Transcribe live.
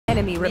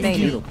enemy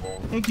remaining.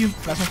 Thank you.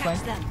 Last one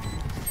flank.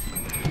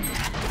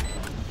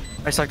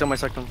 I sucked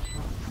him.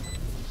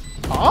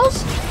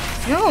 Pause?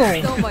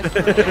 Yo! So much for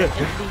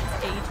elite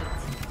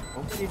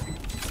agents.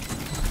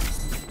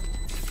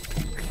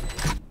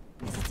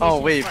 Oh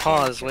wait,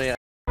 pause. Wait.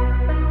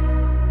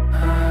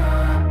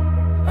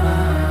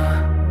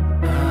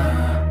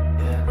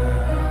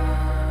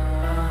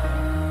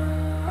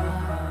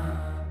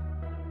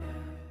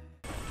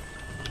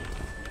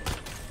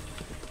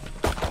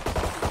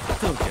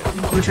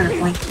 I'm trying to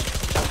flank.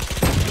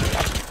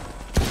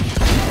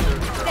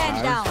 Stand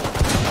down.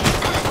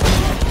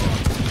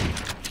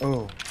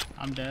 Oh.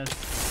 I'm dead.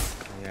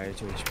 Yeah,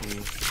 2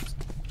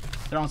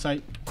 HP. They're on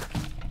site.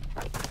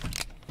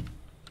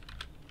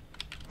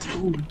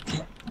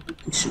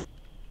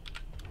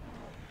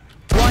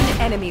 One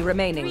enemy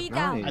remaining.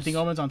 Nice. I think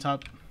Omen's on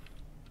top.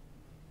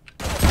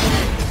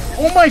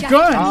 Oh my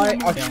god!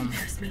 Damn.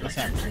 What's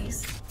that?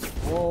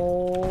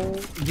 Oh,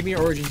 give me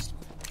your origins.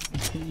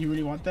 You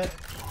really want that?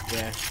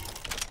 Yeah.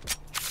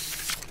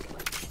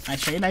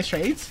 Nice trade, nice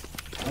trades.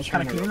 That was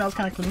kind of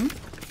clean,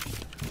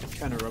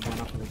 Trying to rub one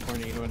off in the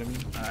corner, you know what I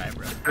mean? Alright,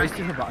 bro. Guys,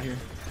 think about here.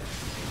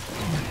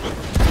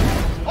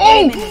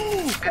 Oh!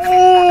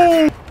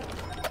 Oh!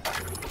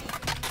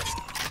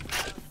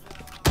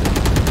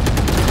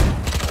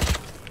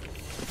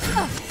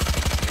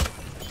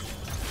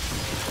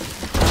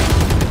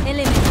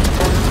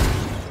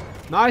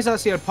 Nice, I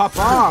see it pop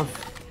off.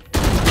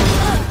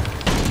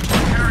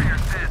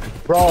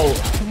 Bro,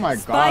 oh my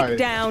Spike god.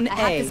 down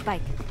A.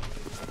 Spike.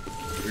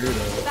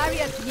 Weirdo.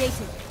 Barrier created.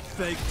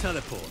 Fake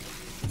teleport.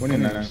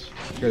 Winning that.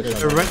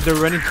 They're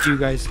running to you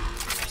guys.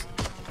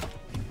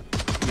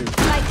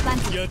 Spike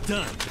planted. You're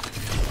done.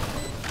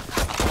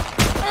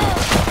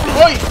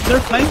 Oi!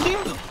 They're flanking?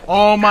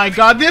 Oh my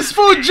god, this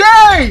fool Jay!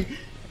 I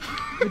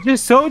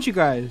just told you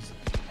guys.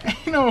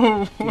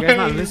 No You way. guys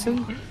not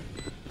listen?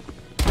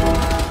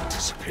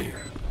 Disappear.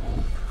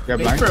 Yeah,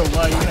 Wait blank. for a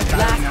while, you're gonna die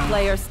Last now.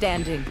 player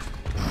standing.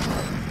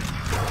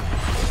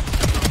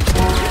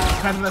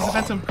 Phantom, that's a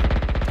phantom.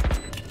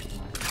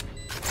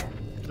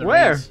 The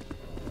Where? raids.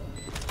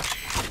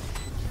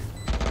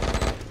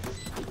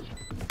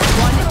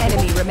 One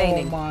enemy Oh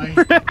remaining. my.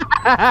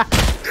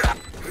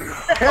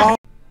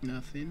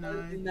 Nothing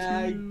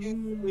I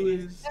do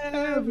is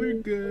ever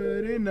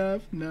good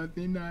enough.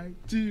 Nothing I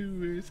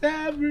do is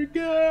ever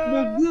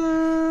good.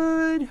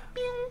 Good.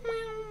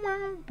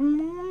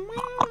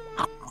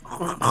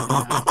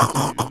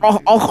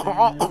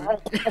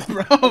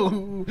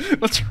 Bro,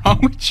 what's wrong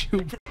with you?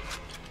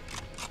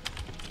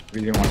 We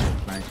didn't want to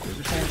flank.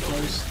 We're trying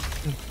close.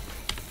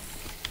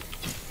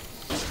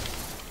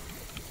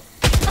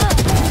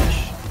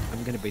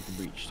 I'm gonna bait the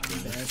breach.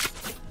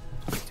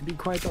 To be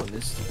quite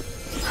honest.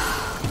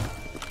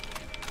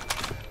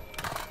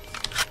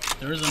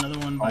 There is another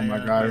one Oh by, my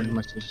god,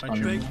 my sister's by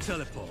on me. Fake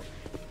teleport.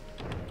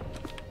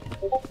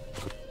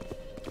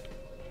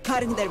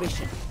 Cutting their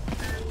vision.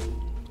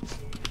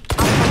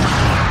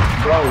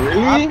 Bro,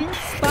 really?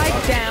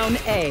 Spike down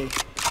A.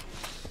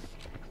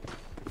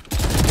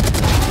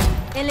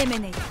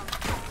 Eliminate.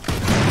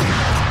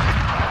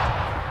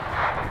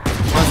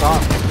 One's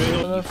off.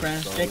 Hello,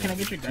 friends. Jay, can I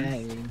get your gun?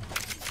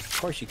 Of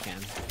course you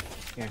can.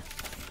 Here.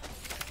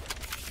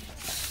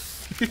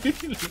 Let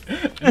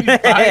me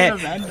buy a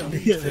random.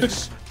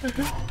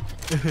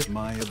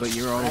 Maya, but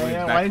you're always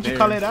Why back didn't you there.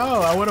 call it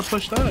out? I would have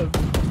pushed up.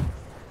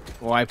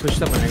 Well, I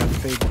pushed up and I got the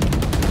fade.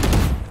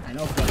 I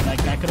know, but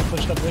like I could have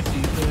pushed up with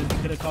you.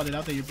 You could have called it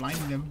out that you're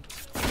blinding them.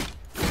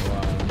 Well,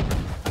 I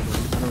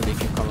don't really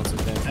can call us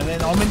like that. And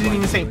then Omen didn't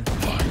even say.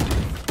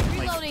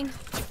 Reloading.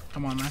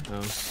 Come on, man.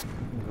 No.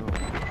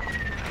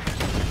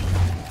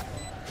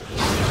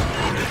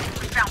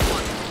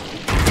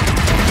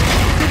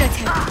 Good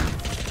attempt.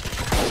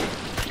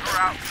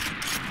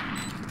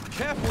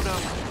 Careful now.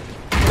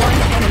 One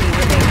enemy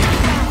remaining.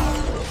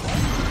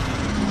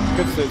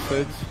 Good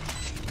sit.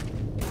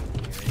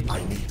 I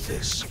need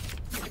this.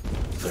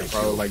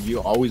 Bro, like you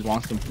always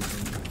want something.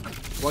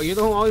 Well, you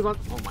don't always want.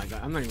 Oh my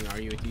god, I'm not even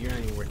arguing with you. You're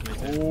not even worth my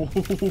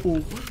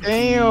time.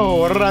 Damn,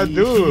 what did I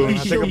do? I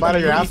take a bite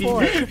of your apple?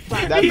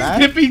 That He's bad?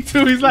 dipping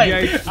too. He's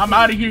like, I'm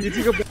out of here.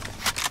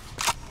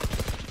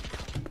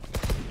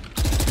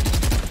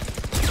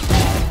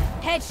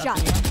 Headshot.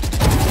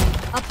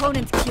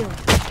 Opponent killed.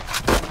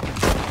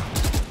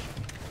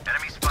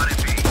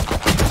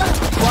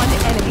 One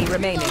enemy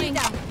remaining. Going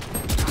down.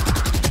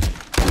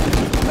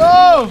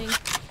 No!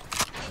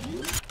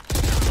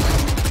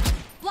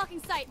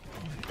 Blocking sight.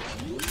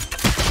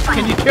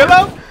 Can you kill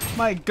him?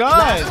 My god.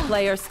 Last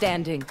player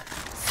standing.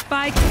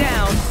 Spike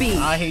down B.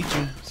 I hate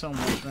you so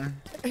much,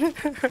 man.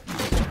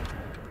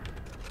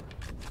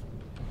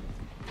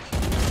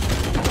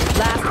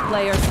 Last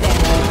player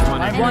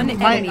standing. One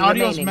My enemy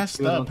audio's remaining. messed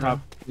He was on up, bro. top.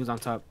 He was on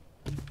top.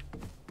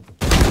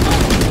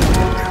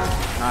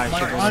 Nice.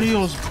 My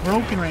audio's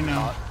broken right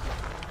now.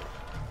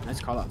 Nice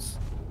callouts.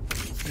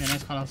 Yeah,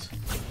 nice callouts.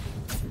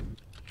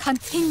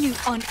 Continue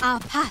on our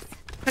path.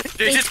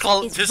 They just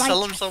Fate is tell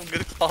right. him some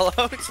good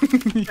callouts.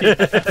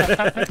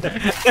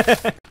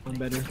 I'm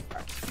better.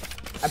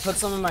 I put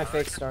some of my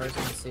fake stars.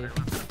 Let's see. Why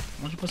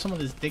don't you put some of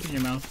this dick in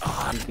your mouth?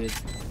 You good?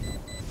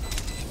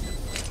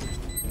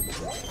 I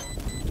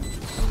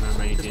don't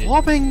remember you did.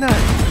 Lobbing that.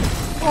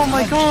 Oh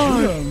my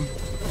god. Shoot him,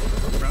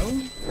 bro.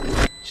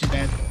 She's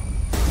dead.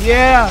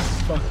 Yeah.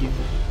 Fuck you.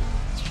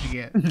 That's what you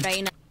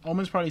get.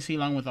 Omen's probably C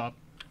long with op.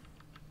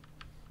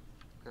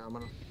 Yeah, I'm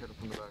gonna hit it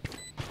from the back.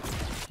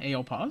 Hey,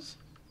 yo, pause.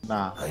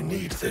 Nah. I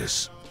need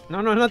this. No,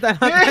 not that.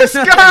 This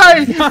guy!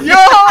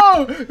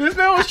 Yo! This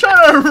man was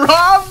trying to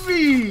rob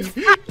me!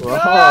 Whoa.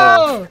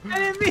 Yo! I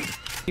didn't mean.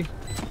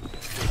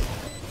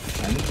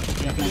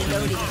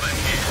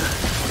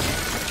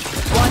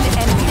 One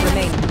enemy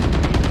remaining.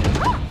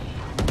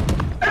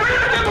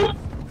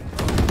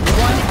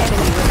 One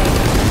enemy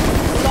remaining.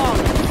 Long.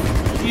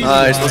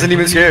 Nice, wasn't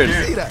even scared.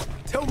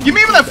 Give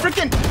me that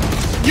freaking.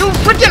 You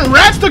freaking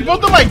rats took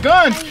both of my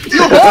guns!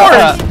 You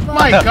whores!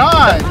 My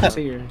god!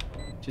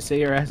 Just say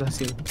your ass. I'll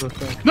see you.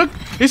 Look,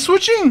 it's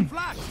switching!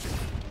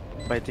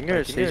 I think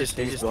our stage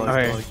is blocked.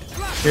 Okay.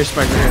 Here's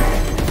Spider here.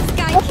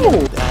 Sky I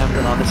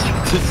haven't honest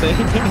to say.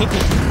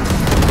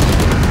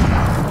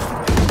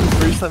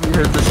 First time you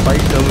heard the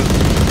spike though.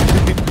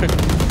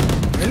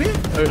 Really?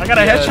 I got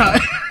a headshot.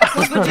 I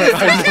know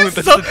that's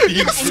the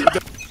thing.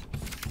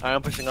 Alright,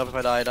 I'm pushing up. If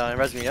I die.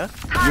 Res me, yeah?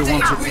 You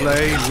want to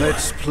play?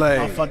 Let's play.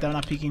 Oh fuck that, I'm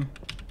not peeking.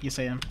 Yes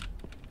I am.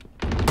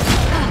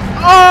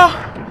 Oh!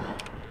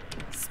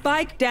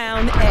 Spike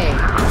down A.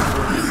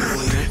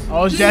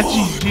 Oh, that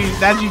GG.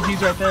 That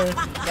GG's right there.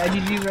 That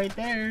GG's right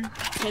there.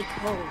 Take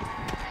hold.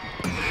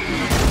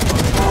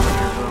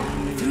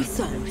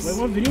 Wait,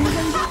 what video was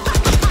that?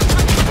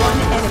 One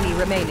enemy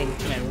remaining.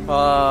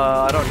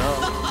 I don't know.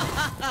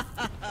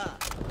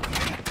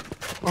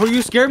 Oh,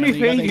 you scared me,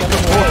 Faye.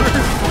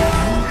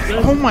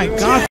 Oh my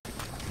god.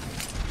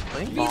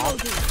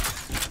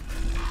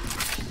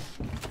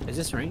 Is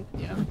this right?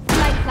 Yeah.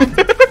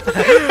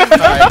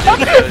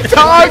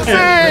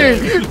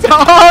 Toxic!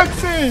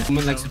 Toxic!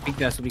 Someone likes to peek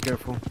that, so be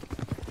careful.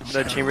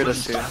 The chamber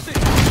does too.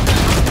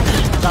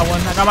 Got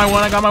one. I got my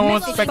one. I got my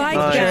one. Spike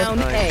Nice, down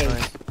nice, A.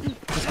 nice.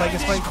 Spike,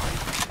 spike.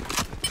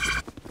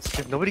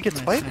 If nobody gets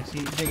spiked,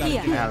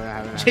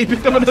 Jay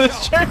picked up another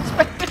chair.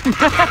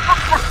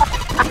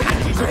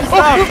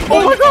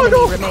 Oh my god,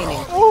 no!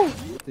 Remaining.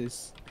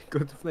 This. Go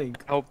to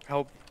flank.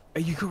 help.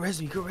 Hey, you can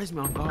res me.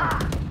 Oh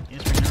god.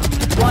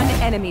 One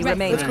enemy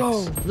remaining. Let's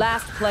go.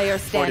 Last player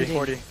 40, standing.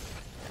 40.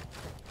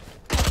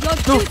 Your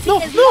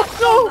duty is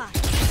not over.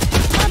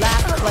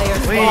 Last player Oh,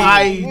 standing.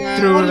 I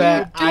threw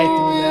that. I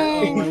threw that.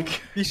 Oh my god.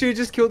 You should have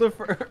just killed her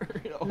first.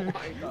 Oh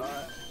my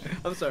god.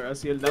 I'm sorry, I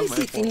see it down my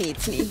fault.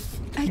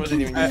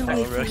 Wasn't even your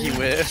fault, bro. He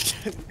whiffed.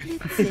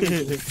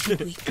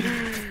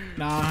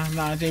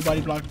 Nah, Jay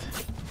body blocked.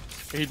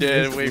 He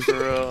did. Wait for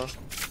real.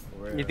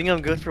 You think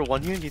I'm good for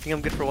one here? Do you think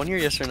I'm good for one here?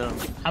 Yes or no?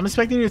 I'm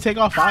expecting you to take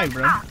off 5,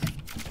 bro.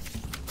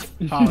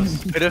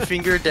 Pause. Put a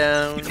finger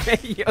down.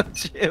 Yo,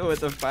 chill with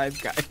the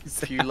 5 guys.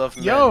 If you love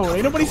me. Yo,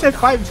 ain't nobody said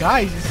 5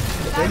 guys.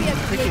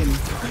 Freaking.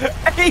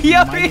 Hey,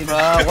 yo,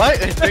 What?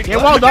 Get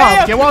walled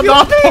off. Get walled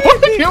off.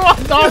 Get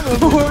walled off.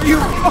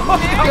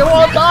 Get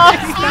walled off.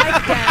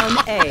 Spike down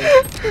A.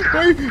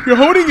 Wait, you're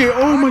holding it.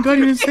 Oh my god,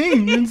 you're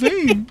insane. You're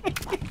insane.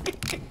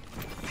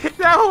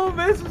 that whole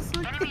mess was so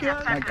Oh my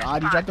chaotic.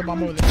 god, you dropped the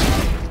bomb over there.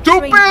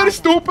 Stupid,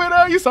 stupid.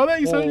 You saw that?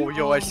 You saw Oh, that?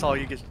 yo, I saw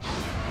you get.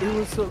 It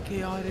was so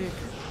chaotic.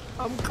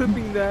 I'm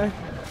clipping that.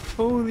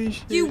 Holy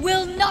shit. You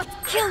will not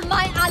kill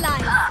my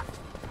allies.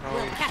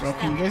 We'll catch Bro,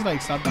 can them. you guys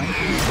like stop dying?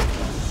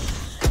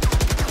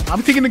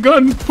 I'm taking the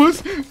gun,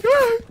 puss.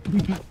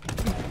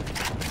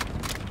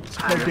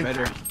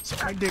 Better.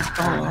 Sorry, dick.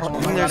 Oh, Oh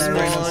my god, there's I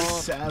ran one.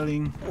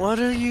 selling. What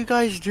are you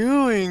guys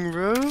doing,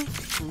 bro? I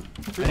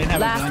didn't have a gun.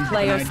 Last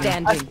player I did.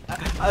 standing.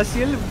 I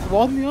see it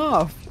walled me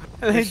off.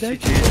 Like that.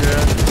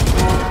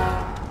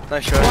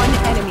 Nice shot. One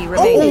enemy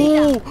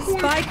remaining.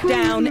 Spike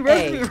down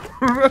A.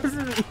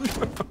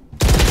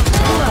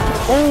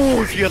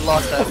 Oh, if you had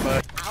lost that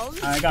much.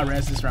 I got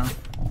res this round.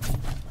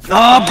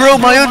 Ah, bro,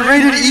 my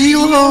unrated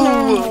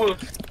elo.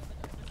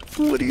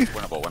 What do you?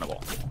 Winnable.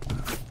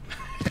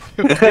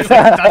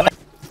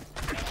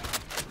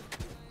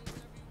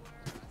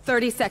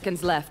 30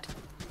 seconds left.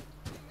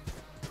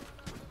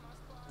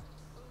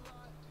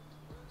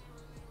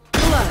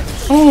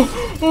 I'm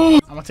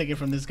gonna take it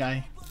from this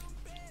guy.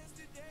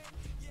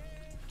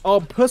 Oh,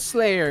 Puss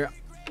Slayer.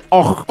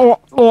 Oh,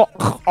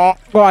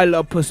 I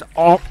love Puss.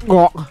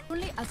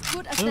 Only as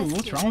good as Ooh, their what's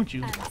skill. wrong with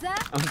you? And there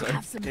I'm sorry. I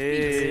have some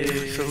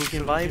Hey, so who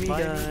can buy me,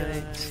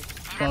 guys?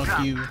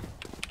 Fuck you.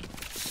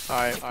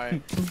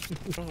 Alright.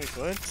 Oh, wait,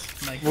 what?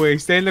 Like, Wait,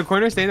 stay in the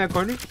corner. Stay in that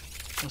corner.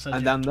 what's that?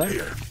 And down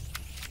there.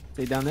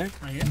 Stay down there.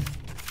 Right here?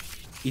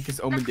 Eat this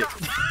omen dick.